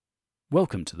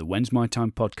Welcome to the When's My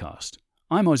Time podcast.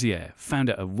 I'm Ozzy Air,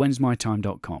 founder of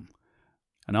whensmytime.com,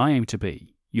 and I aim to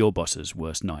be your boss's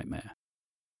worst nightmare.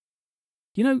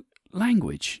 You know,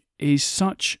 language is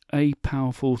such a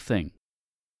powerful thing,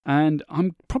 and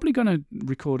I'm probably going to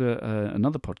record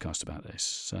another podcast about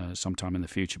this sometime in the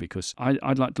future because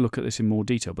I'd like to look at this in more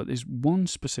detail, but there's one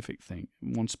specific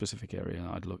area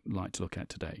I'd like to look at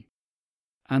today.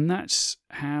 And that's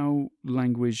how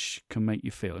language can make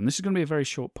you feel. And this is going to be a very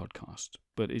short podcast,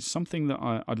 but it's something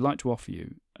that I'd like to offer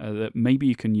you that maybe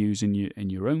you can use in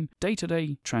your own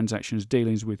day-to-day transactions,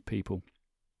 dealings with people.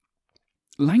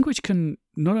 Language can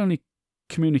not only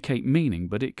communicate meaning,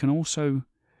 but it can also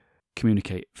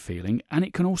communicate feeling, and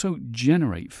it can also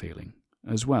generate feeling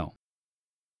as well.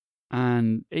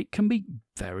 And it can be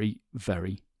very,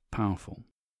 very powerful.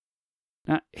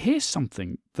 Now, here's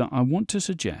something that I want to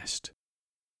suggest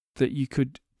that you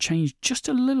could change just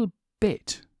a little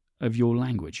bit of your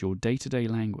language, your day-to-day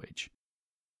language,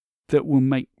 that will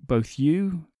make both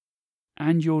you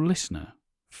and your listener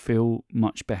feel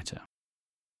much better.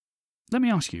 Let me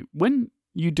ask you, when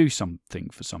you do something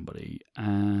for somebody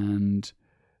and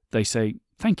they say,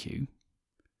 thank you,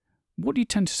 what do you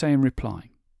tend to say in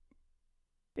reply?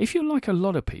 If you're like a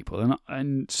lot of people,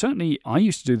 and certainly I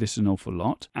used to do this an awful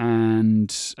lot, and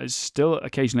still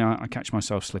occasionally I catch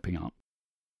myself slipping up,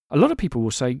 a lot of people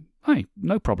will say, hey,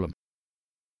 no problem.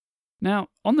 Now,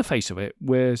 on the face of it,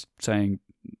 we're saying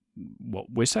what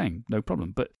we're saying, no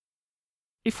problem. But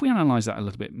if we analyse that a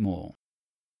little bit more,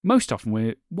 most often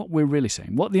what we're really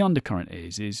saying, what the undercurrent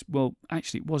is, well,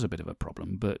 actually it was a bit of a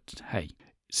problem, but hey,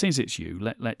 since it's you,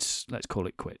 let's call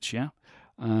it quits, yeah?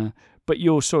 But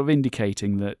you're sort of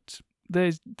indicating that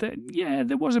there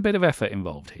was a bit of effort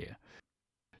involved here.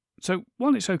 So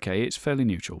while it's okay, it's fairly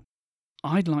neutral,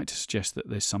 I'd like to suggest that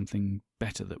there's something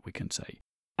better that we can say.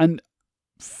 And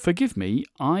forgive me,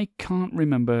 I can't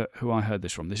remember who I heard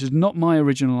this from. This is not my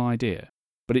original idea,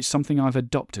 but it's something I've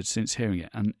adopted since hearing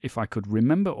it. And if I could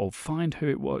remember or find who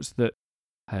it was that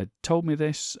had told me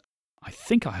this, I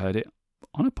think I heard it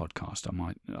on a podcast.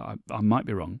 I might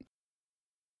be wrong.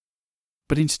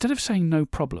 But instead of saying no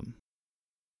problem,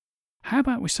 how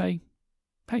about we say,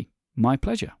 hey, my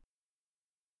pleasure?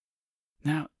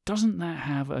 Now, doesn't that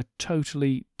have a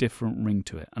totally different ring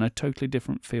to it and a totally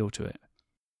different feel to it?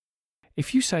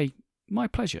 If you say, my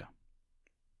pleasure,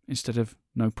 instead of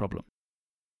no problem.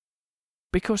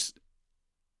 Because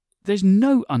there's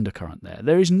no undercurrent there.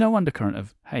 There is no undercurrent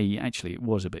of, hey, actually it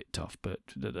was a bit tough, but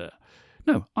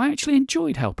No, I actually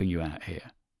enjoyed helping you out here.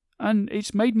 And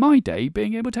it's made my day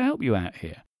being able to help you out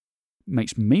here. It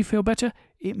makes me feel better.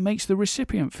 It makes the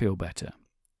recipient feel better.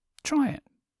 Try it.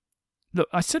 Look,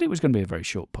 I said it was going to be a very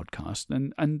short podcast,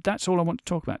 and that's all I want to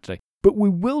talk about today. But we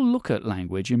will look at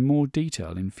language in more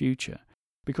detail in future,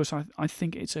 because I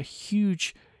think it's a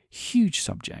huge, huge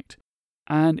subject,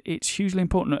 and it's hugely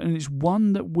important, and it's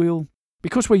one that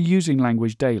because we're using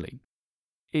language daily,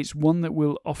 it's one that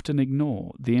we'll often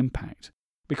ignore the impact,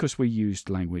 because we use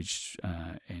language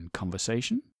in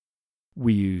conversation.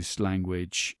 We use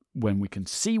language when we can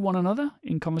see one another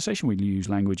in conversation. We use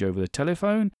language over the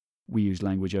telephone. We use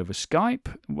language over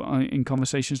Skype in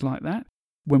conversations like that.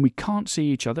 When we can't see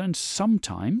each other, and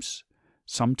sometimes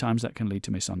that can lead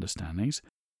to misunderstandings.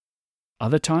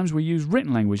 Other times we use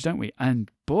written language, don't we? And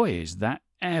boy, is that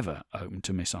ever open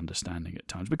to misunderstanding at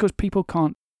times, because people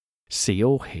can't see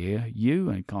or hear you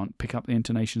and can't pick up the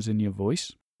intonations in your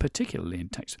voice, particularly in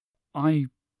text. I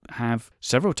have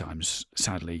several times,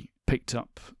 sadly, picked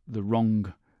up the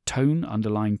wrong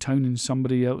underlying tone in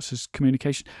somebody else's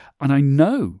communication, and I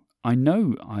know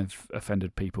I've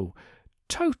offended people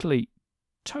totally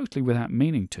without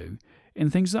meaning to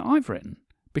in things that I've written,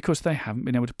 because they haven't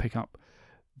been able to pick up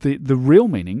the real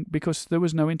meaning because there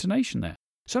was no intonation there.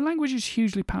 So language is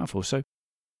hugely powerful. So,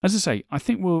 as I say, I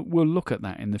think we'll look at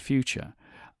that in the future,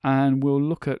 and we'll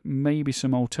look at maybe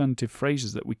some alternative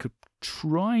phrases that we could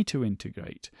try to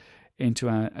integrate into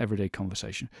our everyday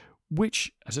conversation,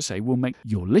 which, as I say, will make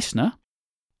your listener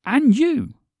and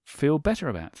you feel better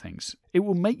about things. It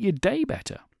will make your day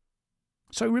better.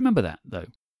 So remember that, though.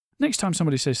 Next time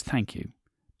somebody says thank you,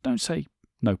 don't say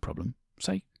no problem.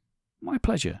 Say my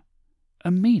pleasure,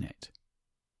 and mean it.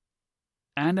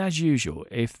 And as usual,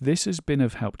 if this has been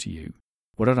of help to you,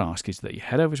 what I'd ask is that you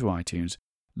head over to iTunes,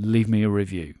 leave me a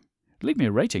review. Leave me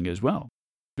a rating as well,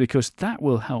 because that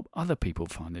will help other people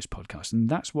find this podcast, and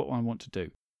that's what I want to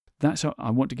do. That's how I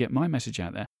want to get my message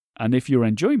out there. And if you're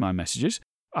enjoying my messages,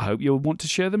 I hope you'll want to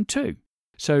share them too.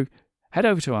 So head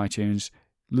over to iTunes,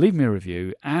 leave me a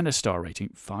review and a star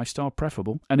rating, 5-star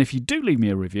preferable. And if you do leave me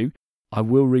a review, I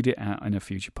will read it out in a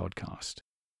future podcast.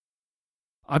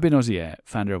 I've been Aussie Air,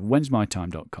 founder of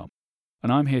When'sMyTime.com,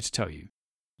 and I'm here to tell you,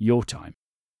 your time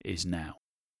is now.